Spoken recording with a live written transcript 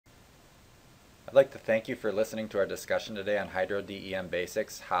I'd like to thank you for listening to our discussion today on Hydro DEM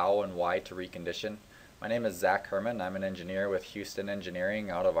basics, how and why to recondition. My name is Zach Hermann. I'm an engineer with Houston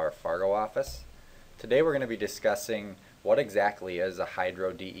Engineering out of our Fargo office. Today we're going to be discussing what exactly is a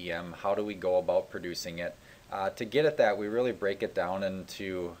Hydro DEM, how do we go about producing it. To get at that, we really break it down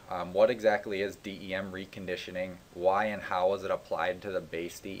into what exactly is DEM reconditioning, why and how is it applied to the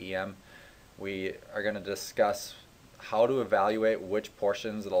base DEM. We are going to discuss how to evaluate which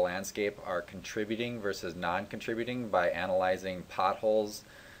portions of the landscape are contributing versus non-contributing by analyzing potholes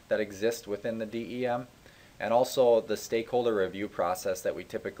that exist within the DEM, and also the stakeholder review process that we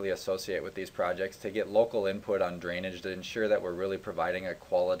typically associate with these projects to get local input on drainage to ensure that we're really providing a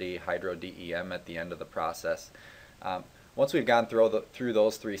quality hydro DEM at the end of the process. Once we've gone through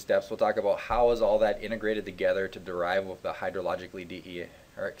those three steps, we'll talk about how is all that integrated together to derive the hydrologically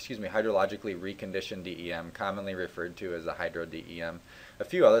reconditioned DEM, commonly referred to as a hydro DEM. A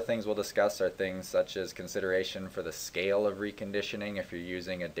few other things we'll discuss are things such as consideration for the scale of reconditioning if you're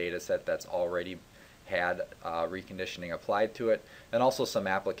using a data set that's already had reconditioning applied to it, and also some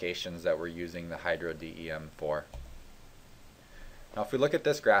applications that we're using the hydro DEM for. Now if we look at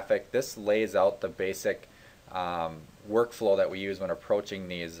this graphic, this lays out the basic workflow that we use when approaching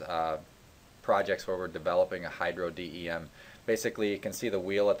these projects where we're developing a hydro DEM. Basically, you can see the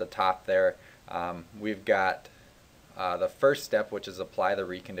wheel at the top there. We've got the first step, which is apply the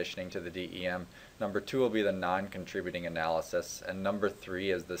reconditioning to the DEM. Number 2 will be the non-contributing analysis, and number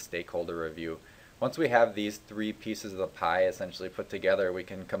 3 is the stakeholder review. Once we have these three pieces of the pie essentially put together, we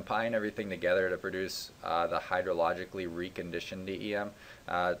can combine everything together to produce the hydrologically reconditioned DEM,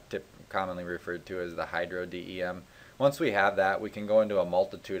 commonly referred to as the hydro DEM. Once we have that, we can go into a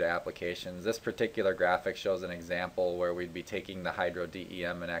multitude of applications. This particular graphic shows an example where we'd be taking the hydro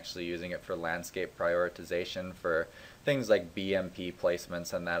DEM and actually using it for landscape prioritization for things like BMP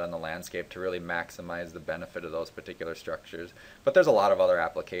placements and that on the landscape to really maximize the benefit of those particular structures. But there's a lot of other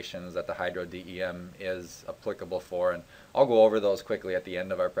applications that the hydro DEM is applicable for, and I'll go over those quickly at the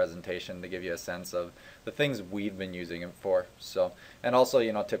end of our presentation to give you a sense of the things we've been using it for. So, and also,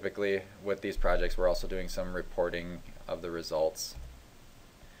 you know, typically with these projects we're also doing some reporting of the results.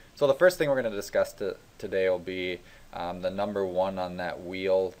 So the first thing we're going to discuss today will be the number 1 on that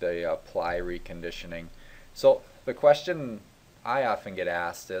wheel, the apply reconditioning. So the question I often get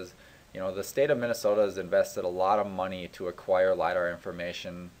asked is, you know, the state of Minnesota has invested a lot of money to acquire LiDAR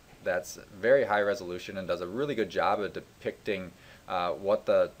information that's very high resolution and does a really good job of depicting what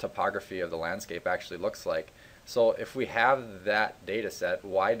the topography of the landscape actually looks like. So if we have that data set,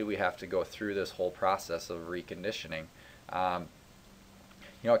 why do we have to go through this whole process of reconditioning?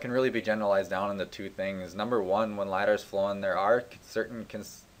 You know, it can really be generalized down into 2 things. Number 1, when LiDAR is flowing, there are certain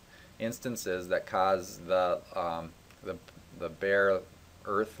instances that cause the bare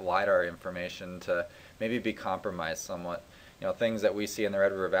earth LiDAR information to maybe be compromised somewhat. You know, things that we see in the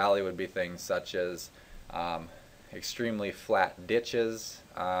Red River Valley would be things such as extremely flat ditches.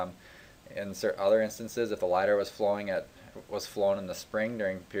 In other instances, if the LiDAR was flown in the spring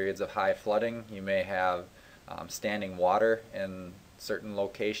during periods of high flooding, you may have standing water in certain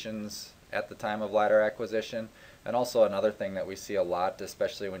locations at the time of LiDAR acquisition. And also another thing that we see a lot,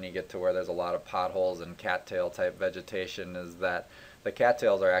 especially when you get to where there's a lot of potholes and cattail type vegetation, is that the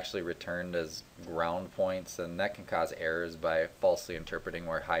cattails are actually returned as ground points, and that can cause errors by falsely interpreting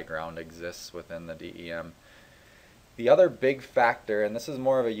where high ground exists within the DEM. The other big factor, and this is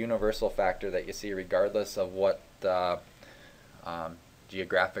more of a universal factor that you see regardless of what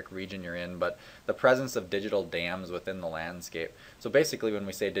geographic region you're in, but the presence of digital dams within the landscape. So basically when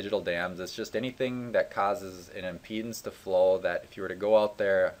we say digital dams, it's just anything that causes an impedance to flow that if you were to go out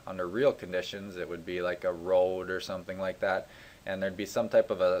there under real conditions, it would be like a road or something like that, and there'd be some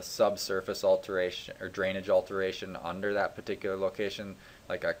type of a subsurface alteration or drainage alteration under that particular location,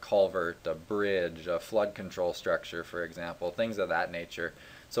 like a culvert, a bridge, a flood control structure, for example, things of that nature.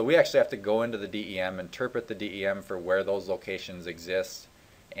 So we actually have to go into the DEM, interpret the DEM for where those locations exist,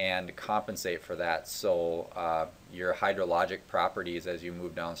 and compensate for that so your hydrologic properties as you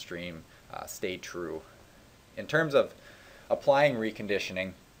move downstream stay true. In terms of applying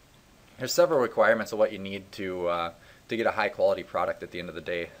reconditioning, there's several requirements of what you need to get a high quality product at the end of the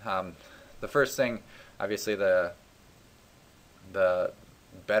day. The first thing, obviously, the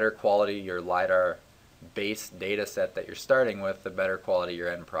better quality your LiDAR base data set that you're starting with, the better quality your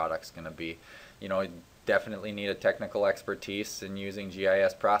end product's going to be. You know, you definitely need a technical expertise in using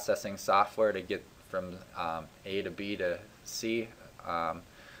GIS processing software to get from A to B to C.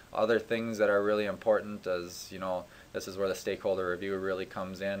 Other things that are really important is, you know, this is where the stakeholder review really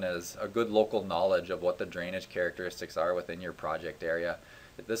comes in, is a good local knowledge of what the drainage characteristics are within your project area.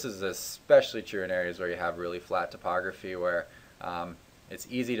 This is especially true in areas where you have really flat topography, where it's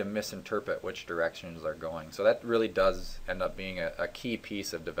easy to misinterpret which directions they're going. So that really does end up being a key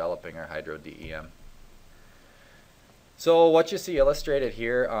piece of developing our hydro DEM. So what you see illustrated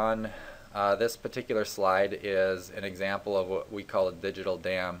here on this particular slide is an example of what we call a digital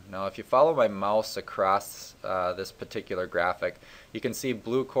dam. Now if you follow my mouse across this particular graphic, you can see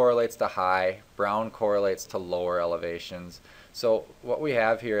blue correlates to high, brown correlates to lower elevations. So what we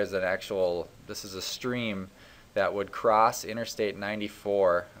have here is this is a stream that would cross Interstate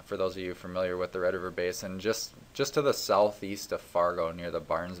 94, for those of you familiar with the Red River Basin, just to the southeast of Fargo near the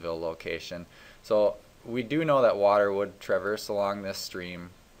Barnesville location. So we do know that water would traverse along this stream,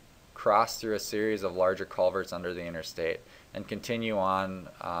 cross through a series of larger culverts under the interstate, and continue on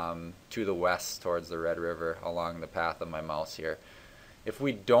to the west towards the Red River along the path of my mouse here. If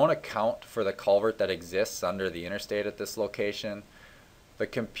we don't account for the culvert that exists under the interstate at this location, the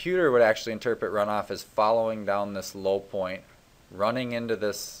computer would actually interpret runoff as following down this low point, running into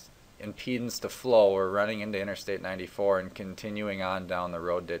this impedance to flow, or running into Interstate 94 and continuing on down the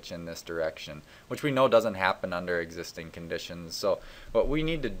road ditch in this direction, which we know doesn't happen under existing conditions. So what we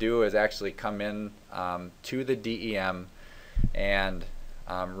need to do is actually come in to the DEM and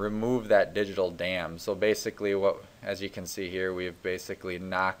remove that digital dam. So basically, as you can see here, we've basically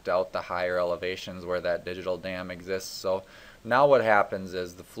knocked out the higher elevations where that digital dam exists. So now what happens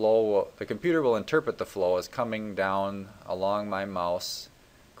is the computer will interpret the flow as coming down along my mouse,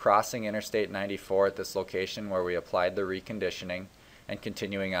 crossing Interstate 94 at this location where we applied the reconditioning, and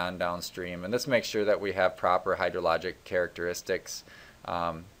continuing on downstream. And this makes sure that we have proper hydrologic characteristics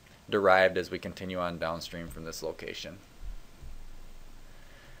derived as we continue on downstream from this location.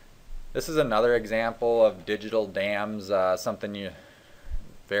 This is another example of digital dams, something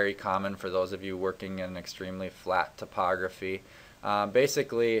very common for those of you working in extremely flat topography.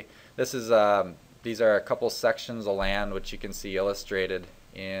 Basically, these are a couple sections of land which you can see illustrated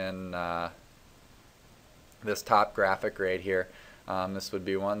in this top graphic right here. This would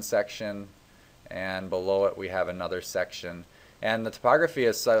be one section, and below it we have another section. And the topography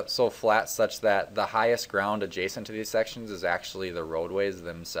is so flat such that the highest ground adjacent to these sections is actually the roadways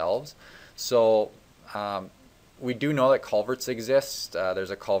themselves. So we do know that culverts exist. There's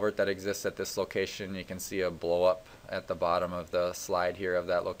a culvert that exists at this location. You can see a blow up at the bottom of the slide here of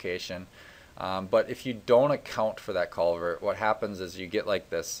that location. But if you don't account for that culvert, what happens is you get like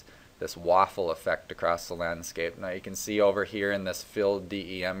this waffle effect across the landscape. Now you can see over here in this filled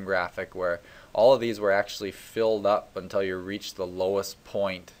DEM graphic where all of these were actually filled up until you reach the lowest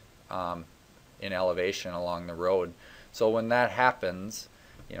point in elevation along the road. So when that happens,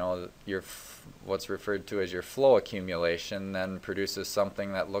 you know, what's referred to as your flow accumulation then produces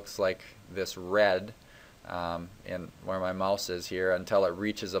something that looks like this red in where my mouse is here, until it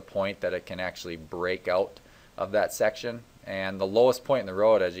reaches a point that it can actually break out of that section. And the lowest point in the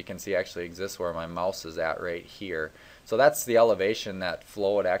road, as you can see, actually exists where my mouse is at right here. So that's the elevation that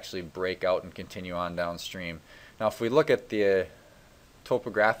flow would actually break out and continue on downstream. Now if we look at the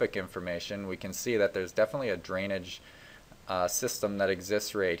topographic information, we can see that there's definitely a drainage system that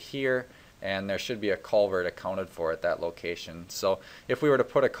exists right here, and there should be a culvert accounted for at that location. So if we were to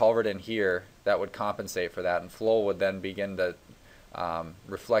put a culvert in here, that would compensate for that, and flow would then begin to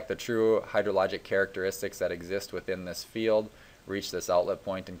reflect the true hydrologic characteristics that exist within this field, reach this outlet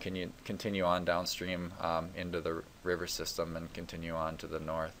point, and continue on downstream into the river system and continue on to the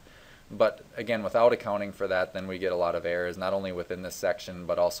north. But again, without accounting for that, then we get a lot of errors, not only within this section,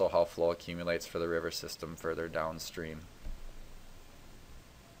 but also how flow accumulates for the river system further downstream.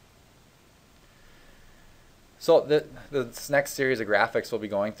 So this next series of graphics we'll be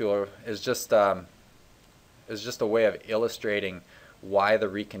going through is just a way of illustrating why the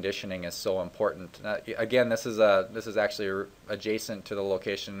reconditioning is so important. Again, this is actually adjacent to the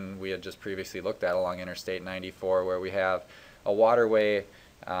location we had just previously looked at along Interstate 94, where we have a waterway.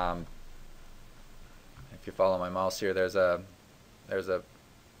 If you follow my mouse here, there's a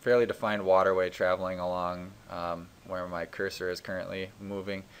fairly defined waterway traveling along where my cursor is currently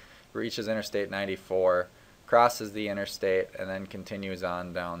moving. Reaches Interstate 94, crosses the interstate, and then continues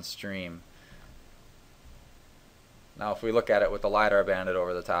on downstream. Now if we look at it with the LiDAR banded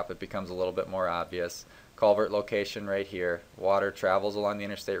over the top, it becomes a little bit more obvious. Culvert location right here. Water travels along the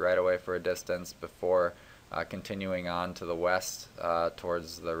interstate right away for a distance before continuing on to the west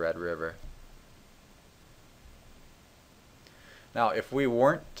towards the Red River. Now if we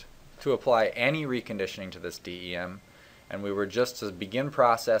weren't to apply any reconditioning to this DEM, and we were just to begin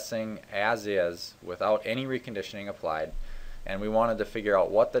processing as is without any reconditioning applied, and we wanted to figure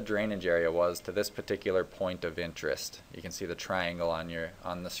out what the drainage area was to this particular point of interest. You can see the triangle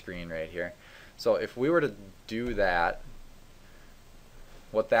on the screen right here. So if we were to do that,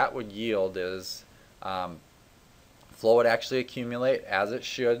 what that would yield is flow would actually accumulate as it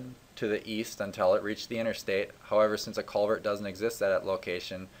should to the east until it reached the interstate. However, since a culvert doesn't exist at that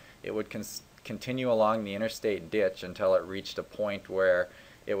location, it would continue along the interstate ditch until it reached a point where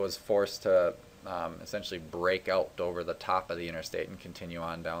it was forced to essentially break out over the top of the interstate and continue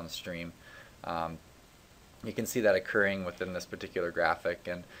on downstream. You can see that occurring within this particular graphic,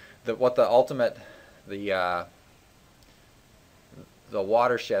 and the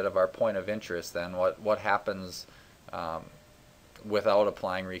watershed of our point of interest, then what happens without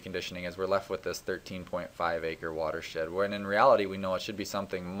applying reconditioning is we're left with this 13.5 acre watershed, when in reality we know it should be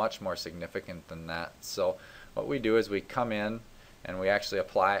something much more significant than that. So what we do is we come in and we actually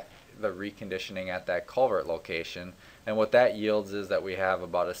apply the reconditioning at that culvert location, and what that yields is that we have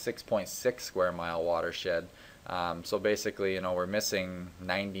about a 6.6 square mile watershed. So basically, we're missing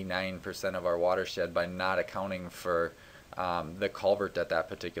 99% of our watershed by not accounting for the culvert at that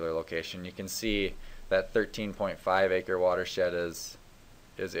particular location. You can see that 13.5 acre watershed is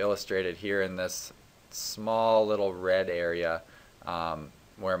illustrated here in this small little red area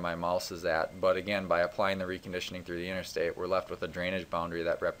where my mouse is at. But again, by applying the reconditioning through the interstate, we're left with a drainage boundary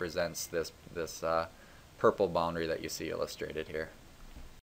that represents this purple boundary that you see illustrated here.